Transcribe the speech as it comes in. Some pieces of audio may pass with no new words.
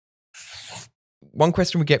one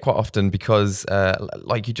question we get quite often, because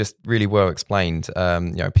like you just really well explained,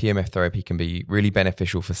 PMF therapy can be really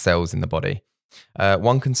beneficial for cells in the body.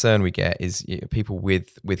 One concern we get is people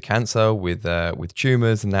with cancer, with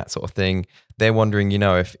tumors and that sort of thing. They're wondering,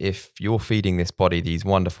 if you're feeding this body these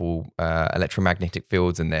wonderful electromagnetic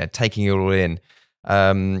fields and they're taking it all in,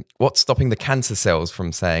 what's stopping the cancer cells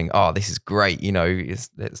from saying, "Oh, this is great,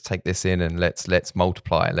 let's take this in and let's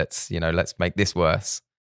multiply, let's make this worse"?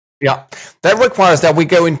 Yeah, that requires that we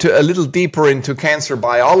go into a little deeper into cancer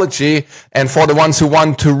biology. And for the ones who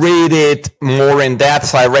want to read it more in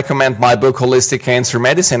depth, I recommend my book, Holistic Cancer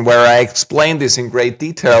Medicine, where I explain this in great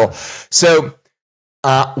detail. So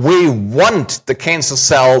we want the cancer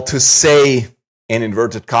cell to say, in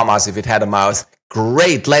inverted commas, if it had a mouth,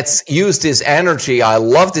 "Great, let's use this energy. I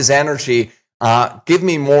love this energy. Give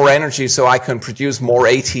me more energy so I can produce more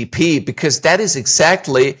ATP," because that is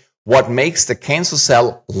exactly what makes the cancer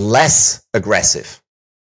cell less aggressive.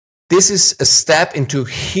 This is a step into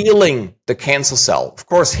healing the cancer cell. Of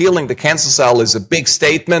course, healing the cancer cell is a big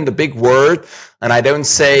statement, a big word, and I don't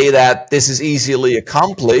say that this is easily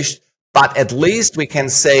accomplished, but at least we can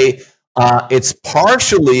say it's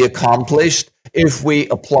partially accomplished if we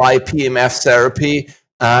apply PEMF therapy,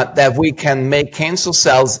 that we can make cancer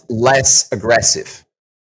cells less aggressive.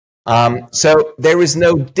 So there is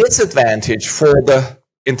no disadvantage for the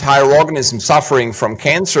entire organism suffering from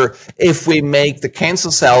cancer if we make the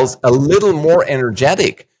cancer cells a little more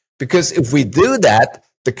energetic. Because if we do that,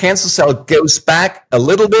 the cancer cell goes back a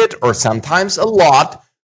little bit, or sometimes a lot,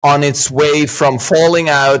 on its way from falling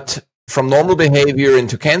out from normal behavior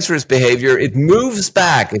into cancerous behavior. It moves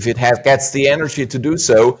back, if it gets the energy to do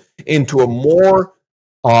so, into a more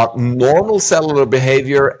normal cellular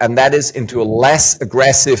behavior, and that is into a less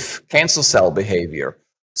aggressive cancer cell behavior.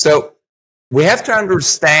 So we have to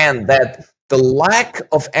understand that the lack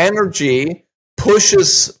of energy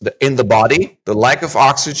pushes in the body, the lack of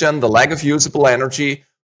oxygen, the lack of usable energy,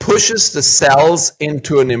 pushes the cells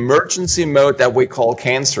into an emergency mode that we call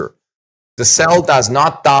cancer. The cell does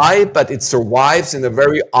not die, but it survives in a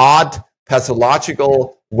very odd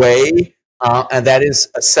pathological way, and that is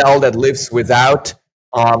a cell that lives without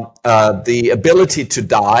the ability to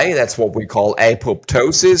die. That's what we call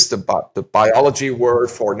apoptosis, the biology word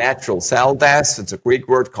for natural cell death. It's a Greek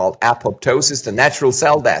word called apoptosis, the natural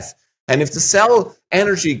cell death. And if the cell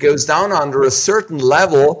energy goes down under a certain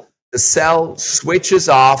level, the cell switches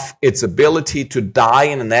off its ability to die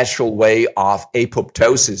in a natural way of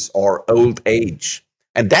apoptosis, or old age.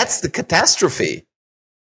 And that's the catastrophe.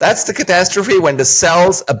 That's the catastrophe, when the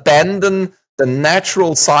cells abandon the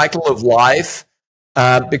natural cycle of life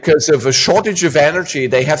because of a shortage of energy.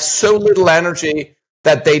 They have so little energy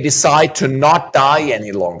that they decide to not die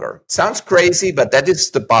any longer. Sounds crazy, but that is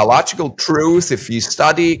the biological truth. If you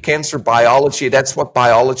study cancer biology, that's what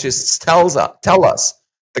biologists tell us.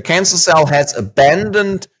 The cancer cell has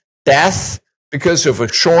abandoned death because of a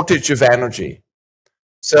shortage of energy.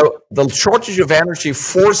 So the shortage of energy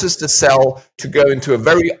forces the cell to go into a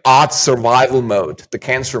very odd survival mode, the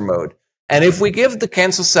cancer mode. And if we give the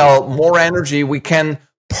cancer cell more energy, we can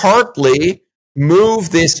partly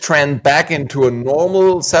move this trend back into a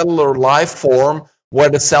normal cellular life form, where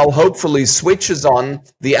the cell hopefully switches on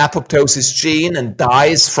the apoptosis gene and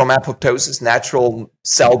dies from apoptosis, natural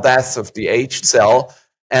cell death of the aged cell.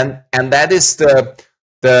 And that is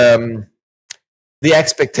the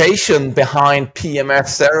expectation behind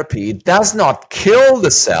PEMF therapy. It does not kill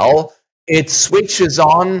the cell, it switches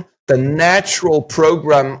on the natural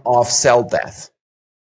program of cell death.